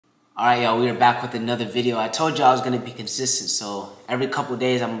Alright y'all, we are back with another video. I told you I was going to be consistent, so every couple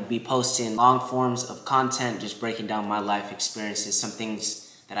days I'm going to be posting long forms of content, just breaking down my life experiences, some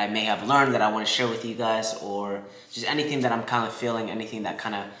things that I may have learned that I want to share with you guys, or just anything that I'm kind of feeling, anything that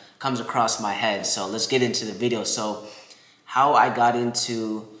kind of comes across my head. So let's get into the video. So how I got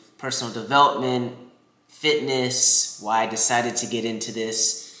into personal development, fitness, why I decided to get into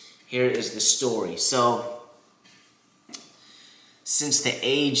this. Here is the story. So since the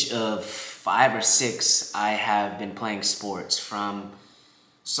age of 5 or 6, I have been playing sports, from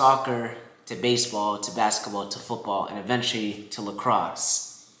soccer to baseball to basketball to football and eventually to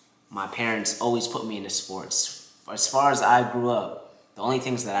lacrosse. My parents always put me into sports. As far as I grew up, the only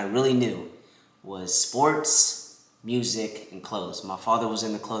things that I really knew was sports, music, and clothes. My father was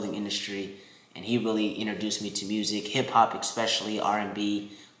in the clothing industry and he really introduced me to music, hip hop especially,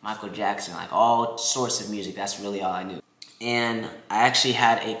 R&B, Michael Jackson, like all sorts of music. That's really all I knew. And I actually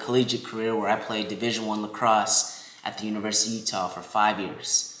had a collegiate career where I played Division I lacrosse at the University of Utah for 5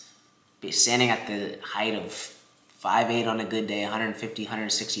 years. Standing at the height of 5'8" on a good day, 150,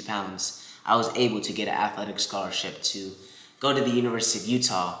 160 pounds, I was able to get an athletic scholarship to go to the University of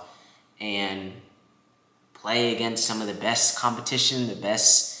Utah and play against some of the best competition, the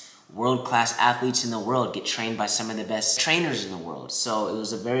best world-class athletes in the world, get trained by some of the best trainers in the world. So it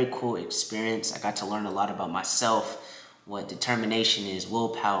was a very cool experience. I got to learn a lot about myself, what determination is,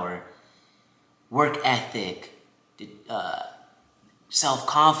 willpower, work ethic,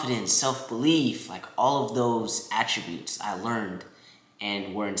 self-confidence, self-belief, like all of those attributes I learned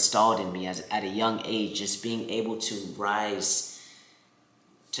and were installed in me at a young age, just being able to rise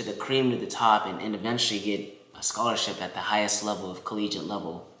to the cream to the top and eventually get a scholarship at the highest level of collegiate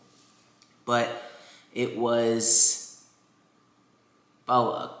level. But it was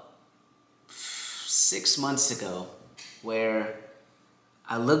about 6 months ago where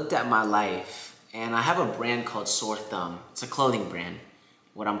I looked at my life, and I have a brand called Sore Thumb. It's a clothing brand.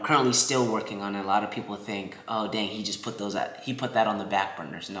 What I'm currently still working on, and a lot of people think, oh dang, he put that on the back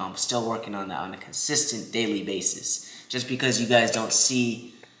burners. No, I'm still working on that on a consistent daily basis. Just because you guys don't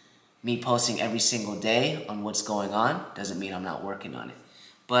see me posting every single day on what's going on doesn't mean I'm not working on it.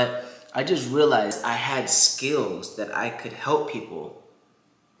 But I just realized I had skills that I could help people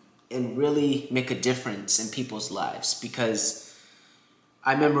and really make a difference in people's lives. Because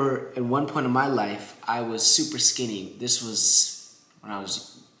I remember at one point in my life, I was super skinny. This was when I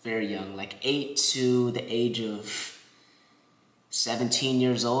was very young, like 8 to the age of 17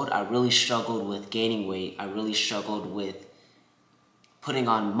 years old. I really struggled with gaining weight. I really struggled with putting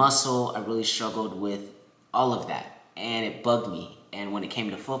on muscle. I really struggled with all of that, and it bugged me. And when it came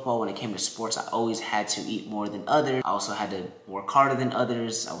to football, when it came to sports, I always had to eat more than others. I also had to work harder than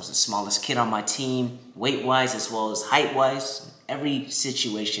others. I was the smallest kid on my team, weight-wise as well as height-wise. Every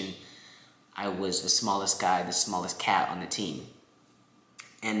situation, I was the smallest guy, the smallest cat on the team.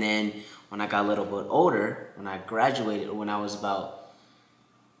 And then when I got a little bit older, when I graduated, or when I was about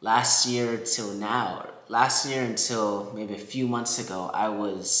last year until maybe a few months ago, I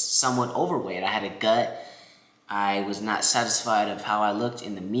was somewhat overweight. I had a gut. I was not satisfied of how I looked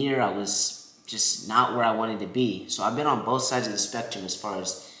in the mirror. I was just not where I wanted to be. So I've been on both sides of the spectrum, as far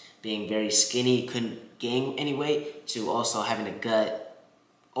as being very skinny, couldn't gain any weight, to also having a gut,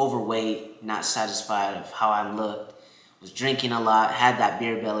 overweight, not satisfied of how I looked, was drinking a lot, had that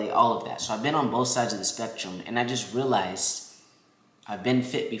beer belly, all of that. So I've been on both sides of the spectrum, and I just realized I've been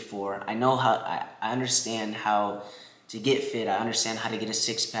fit before. I know how, I understand how to get fit. I understand how to get a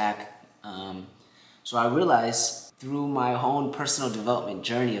six-pack. So I realized through my own personal development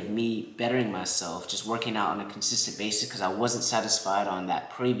journey of me bettering myself, just working out on a consistent basis, because I wasn't satisfied on that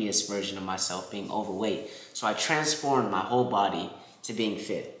previous version of myself being overweight. So I transformed my whole body to being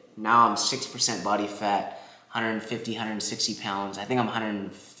fit. Now I'm 6% body fat, 150, 160 pounds. I think I'm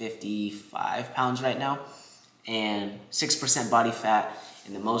 155 pounds right now. And 6% body fat,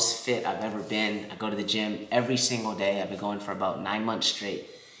 and the most fit I've ever been. I go to the gym every single day. I've been going for about 9 months straight.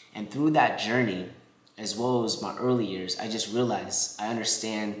 And through that journey, as well as my early years, I just realized I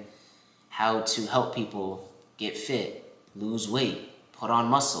understand how to help people get fit, lose weight, put on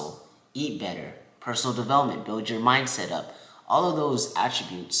muscle, eat better, personal development, build your mindset up. All of those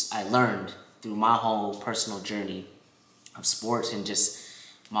attributes I learned through my whole personal journey of sports and just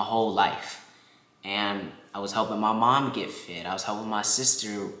my whole life. And I was helping my mom get fit. I was helping my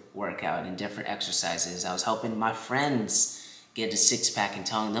sister work out in different exercises. I was helping my friends get a six-pack and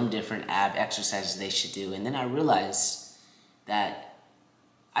telling them different ab exercises they should do. And then I realized that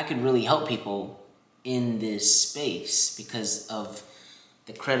I could really help people in this space because of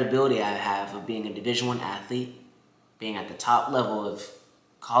the credibility I have of being a Division I athlete, being at the top level of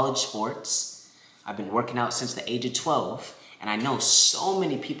college sports. I've been working out since the age of 12, and I know so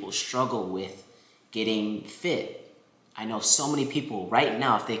many people struggle with getting fit. I know so many people right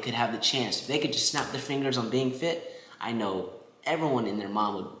now, if they could have the chance, if they could just snap their fingers on being fit, I know everyone and their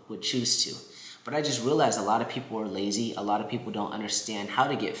mom would choose to. But I just realized a lot of people are lazy. A lot of people don't understand how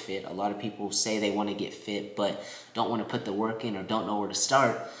to get fit. A lot of people say they want to get fit, but don't want to put the work in or don't know where to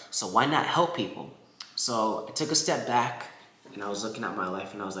start. So why not help people? So I took a step back and I was looking at my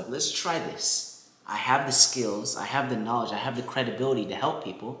life and I was like, let's try this. I have the skills, I have the knowledge, I have the credibility to help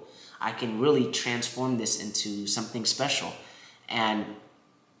people. I can really transform this into something special, and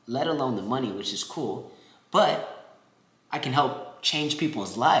let alone the money, which is cool, but I can help change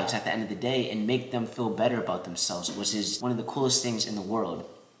people's lives at the end of the day and make them feel better about themselves, which is one of the coolest things in the world.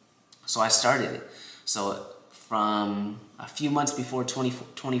 So I started it. So from a few months before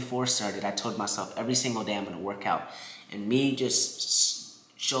 2024 started, I told myself every single day I'm going to work out. And me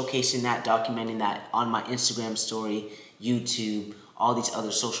just showcasing that, documenting that on my Instagram story, YouTube, all these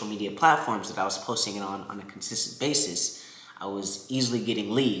other social media platforms that I was posting it on a consistent basis, I was easily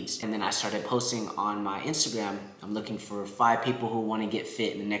getting leads. And then I started posting on my Instagram, I'm looking for 5 people who want to get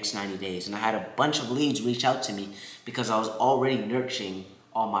fit in the next 90 days. And I had a bunch of leads reach out to me because I was already nurturing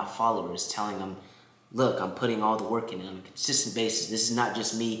all my followers, telling them, look, I'm putting all the work in on a consistent basis. This is not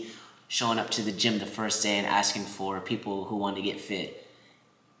just me showing up to the gym the first day and asking for people who want to get fit.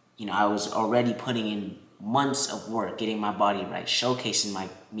 You know, I was already putting in months of work getting my body right, showcasing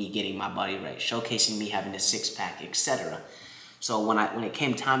me getting my body right, showcasing me having a six-pack, etc. So when it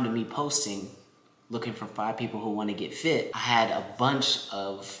came time to me posting, looking for 5 people who want to get fit, I had a bunch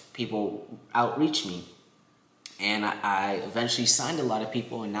of people outreach me. And I eventually signed a lot of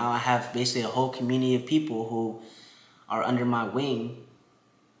people, and now I have basically a whole community of people who are under my wing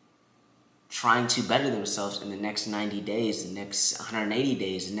trying to better themselves in the next 90 days, the next 180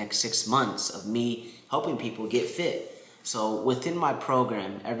 days, the next 6 months of me helping people get fit. So within my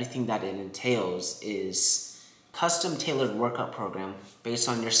program, everything that it entails is custom tailored workout program based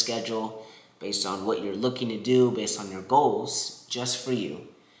on your schedule, based on what you're looking to do, based on your goals, just for you.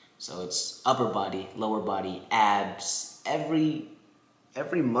 So it's upper body, lower body, abs, every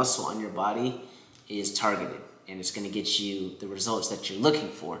muscle on your body is targeted, and it's going to get you the results that you're looking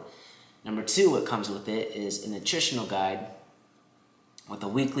for. Number 2, what comes with it is a nutritional guide with a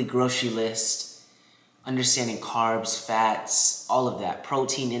weekly grocery list, understanding carbs, fats, all of that,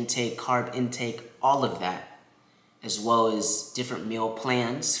 protein intake, carb intake, all of that, as well as different meal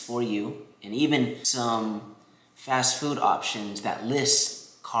plans for you, and even some fast food options that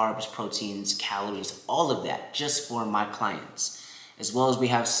list carbs, proteins, calories, all of that, just for my clients. As well as we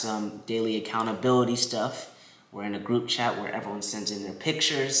have some daily accountability stuff. We're in a group chat where everyone sends in their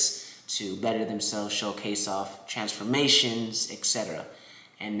pictures to better themselves, showcase off transformations, etc.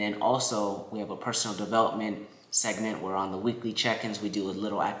 And then also we have a personal development segment where on the weekly check-ins we do a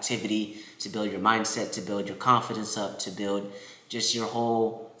little activity to build your mindset, to build your confidence up, to build just your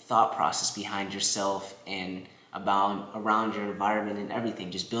whole thought process behind yourself and around your environment and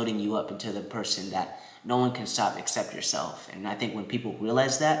everything, just building you up into the person that no one can stop except yourself. And I think when people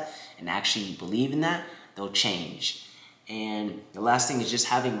realize that and actually believe in that, they'll change. And the last thing is just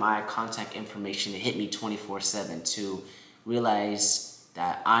having my contact information to hit me 24/7 to realize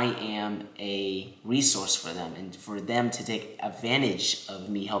that I am a resource for them and for them to take advantage of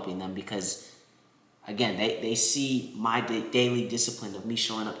me helping them, because again, they see my daily discipline of me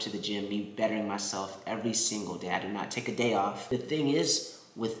showing up to the gym, me bettering myself every single day. I do not take a day off. The thing is,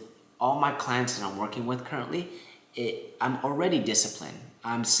 with all my clients that I'm working with currently, I'm already disciplined.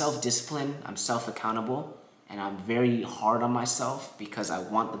 I'm self-disciplined, I'm self-accountable, and I'm very hard on myself because I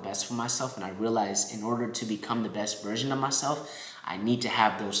want the best for myself, and I realize in order to become the best version of myself, I need to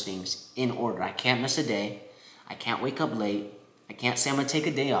have those things in order. I can't miss a day. I can't wake up late. I can't say I'm gonna take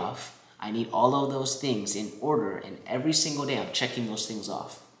a day off. I need all of those things in order, and every single day I'm checking those things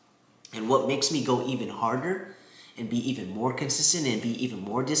off. And what makes me go even harder and be even more consistent and be even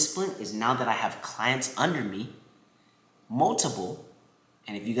more disciplined is now that I have clients under me, multiple,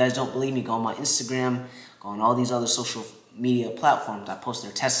 and if you guys don't believe me, go on my Instagram, go on all these other social media platforms. I post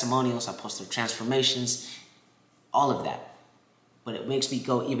their testimonials, I post their transformations, all of that. But it makes me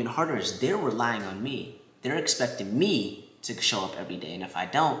go even harder is they're relying on me. They're expecting me to show up every day, and if I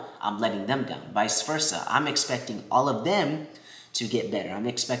don't, I'm letting them down. Vice versa, I'm expecting all of them to get better. I'm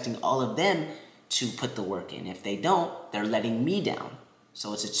expecting all of them to put the work in. If they don't, they're letting me down.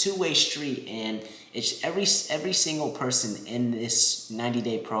 So it's a two-way street, and it's every single person in this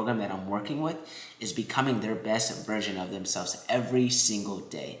 90-day program that I'm working with is becoming their best version of themselves every single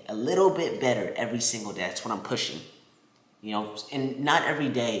day. A little bit better every single day. That's what I'm pushing. You know, and not every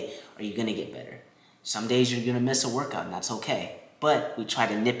day are you gonna get better. Some days you're gonna miss a workout, and that's okay. But we try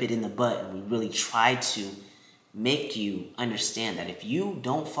to nip it in the bud, and we really try to make you understand that if you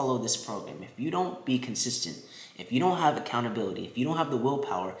don't follow this program, if you don't be consistent, if you don't have accountability, if you don't have the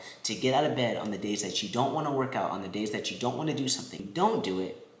willpower to get out of bed on the days that you don't want to work out, on the days that you don't want to do something, don't do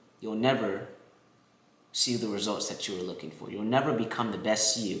it, you'll never see the results that you were looking for. You'll never become the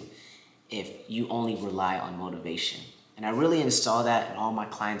best you if you only rely on motivation. And I really install that in all my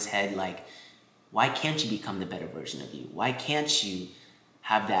clients' head, like, why can't you become the better version of you? Why can't you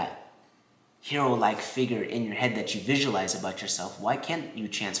have that hero-like figure in your head that you visualize about yourself? Why can't you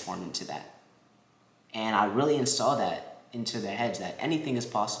transform into that? And I really install that into their heads, that anything is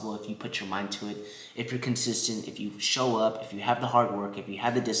possible if you put your mind to it, if you're consistent, if you show up, if you have the hard work, if you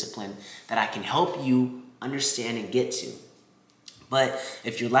have the discipline, that I can help you understand and get to. But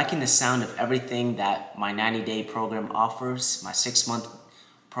if you're liking the sound of everything that my 90-day program offers, my 6-month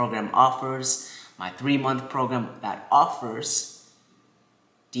program offers, my 3-month program that offers,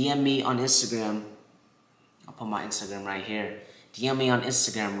 DM me on Instagram. I'll put my Instagram right here. DM me on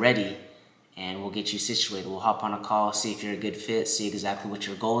Instagram, ready, and we'll get you situated. We'll hop on a call, see if you're a good fit, see exactly what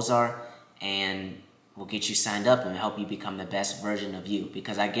your goals are, and we'll get you signed up and help you become the best version of you.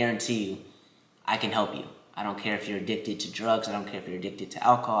 Because I guarantee you, I can help you. I don't care if you're addicted to drugs. I don't care if you're addicted to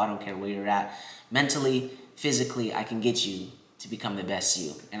alcohol. I don't care where you're at. Mentally, physically, I can get you to become the best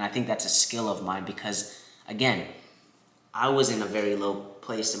you. And I think that's a skill of mine because, again, I was in a very low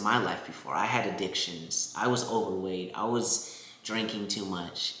place in my life before. I had addictions. I was overweight. I was drinking too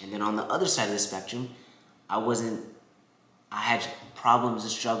much. And then on the other side of the spectrum, I had problems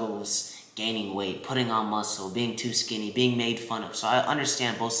and struggles gaining weight, putting on muscle, being too skinny, being made fun of. So I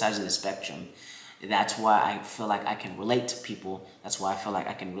understand both sides of the spectrum. That's why I feel like I can relate to people. That's why I feel like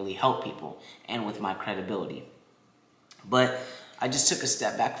I can really help people, and with my credibility. But I just took a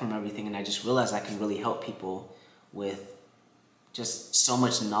step back from everything, and I just realized I can really help people with just so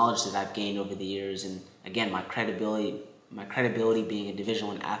much knowledge that I've gained over the years. And again, my credibility being a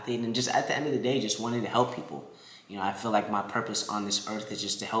Division I athlete, and just at the end of the day, just wanting to help people. You know, I feel like my purpose on this earth is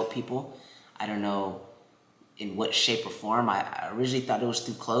just to help people. I don't know in what shape or form. I originally thought it was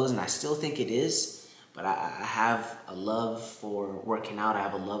through clothes, and I still think it is, but I have a love for working out. I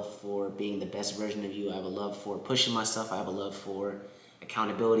have a love for being the best version of you. I have a love for pushing myself. I have a love for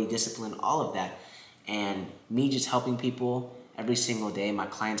accountability, discipline, all of that. And me just helping people every single day, my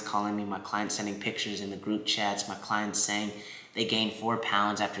clients calling me, my clients sending pictures in the group chats, my clients saying they gained 4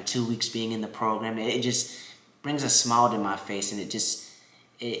 pounds after 2 weeks being in the program. It just brings a smile to my face, and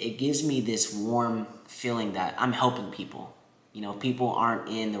it gives me this warm feeling that I'm helping people. You know, people aren't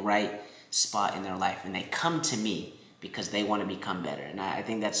in the right spot in their life, and they come to me because they want to become better. And I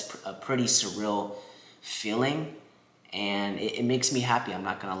think that's a pretty surreal feeling, and it makes me happy, I'm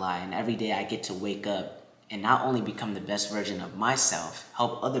not gonna lie. And every day I get to wake up and not only become the best version of myself,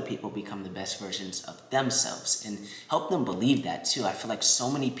 help other people become the best versions of themselves, and help them believe that too. I feel like so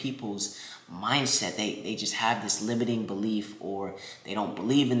many people's mindset, they just have this limiting belief, or they don't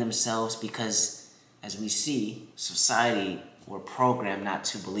believe in themselves because, as we see, society, we're programmed not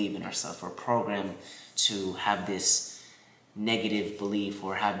to believe in ourselves. We're programmed to have this negative belief,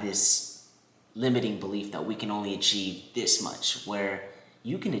 or have this limiting belief that we can only achieve this much, where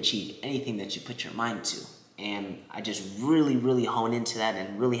you can achieve anything that you put your mind to. And I just really, really hone into that,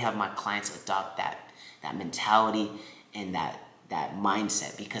 and really have my clients adopt that mentality and that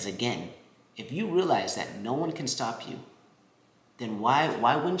mindset. Because again, if you realize that no one can stop you, then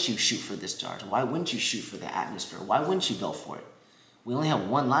why wouldn't you shoot for the stars? Why wouldn't you shoot for the atmosphere? Why wouldn't you go for it? We only have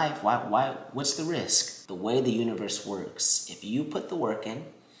one life. What's the risk? The way the universe works, if you put the work in,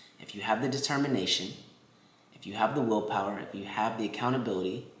 if you have the determination, if you have the willpower, if you have the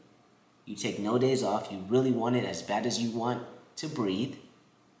accountability, you take no days off, you really want it as bad as you want to breathe,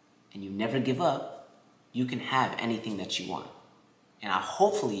 and you never give up, you can have anything that you want. And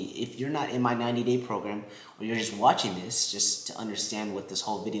hopefully, if you're not in my 90-day program, or you're just watching this just to understand what this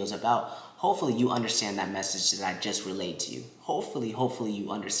whole video is about, hopefully you understand that message that I just relayed to you. Hopefully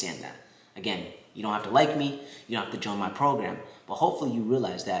you understand that. Again, you don't have to like me, you don't have to join my program, but hopefully you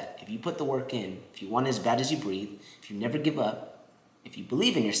realize that if you put the work in, if you want it as bad as you breathe, if you never give up, if you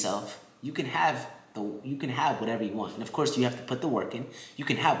believe in yourself, you can have whatever you want. And of course, you have to put the work in. You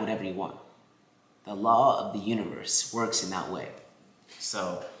can have whatever you want. The law of the universe works in that way.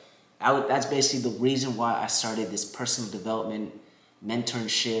 So that's basically the reason why I started this personal development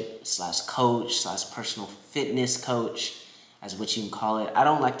mentorship / coach / personal fitness coach, as what you can call it. I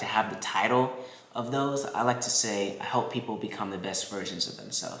don't like to have the title of those. I like to say I help people become the best versions of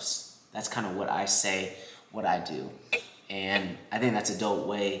themselves. That's kind of what I say, what I do. And I think that's a dope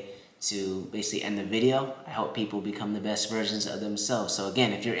way to basically end the video. I help people become the best versions of themselves. So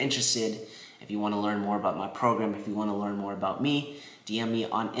again, if you're interested, if you want to learn more about my program, if you want to learn more about me, DM me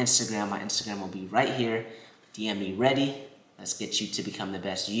on Instagram. My Instagram will be right here. DM me ready. Let's get you to become the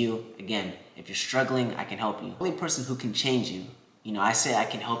best you. Again, if you're struggling, I can help you. The only person who can change you, I say I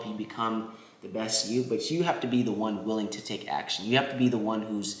can help you become the best you, but you have to be the one willing to take action. You have to be the one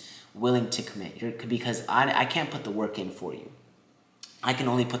who's willing to commit. Because I can't put the work in for you. I can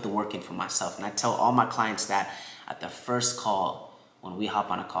only put the work in for myself. And I tell all my clients that at the first call, when we hop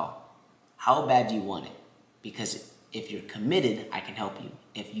on a call, how bad do you want it? Because if you're committed, I can help you.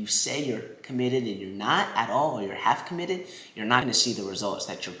 If you say you're committed and you're not at all, or you're half committed, you're not going to see the results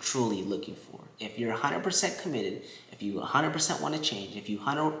that you're truly looking for. If you're 100% committed, if you 100% want to change, if you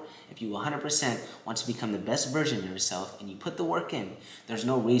 100% want to become the best version of yourself and you put the work in, there's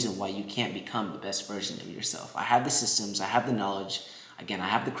no reason why you can't become the best version of yourself. I have the systems, I have the knowledge, again, I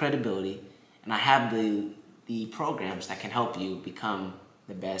have the credibility, and I have the programs that can help you become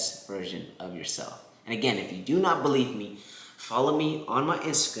the best version of yourself. And again, if you do not believe me, follow me on my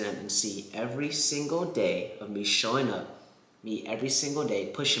Instagram and see every single day of me showing up, me every single day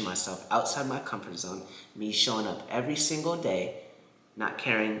pushing myself outside my comfort zone, me showing up every single day, not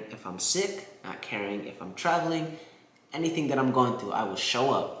caring if I'm sick, not caring if I'm traveling, anything that I'm going through, I will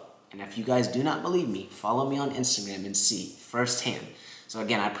show up. And if you guys do not believe me, follow me on Instagram and see firsthand. So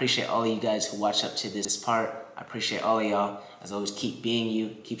again, I appreciate all of you guys who watch up to this part. I appreciate all of y'all. As always, keep being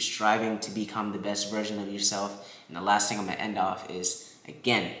you. Keep striving to become the best version of yourself. And the last thing I'm going to end off is,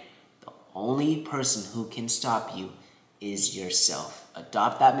 again, the only person who can stop you is yourself.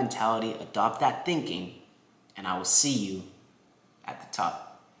 Adopt that mentality, adopt that thinking, and I will see you at the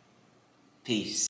top. Peace.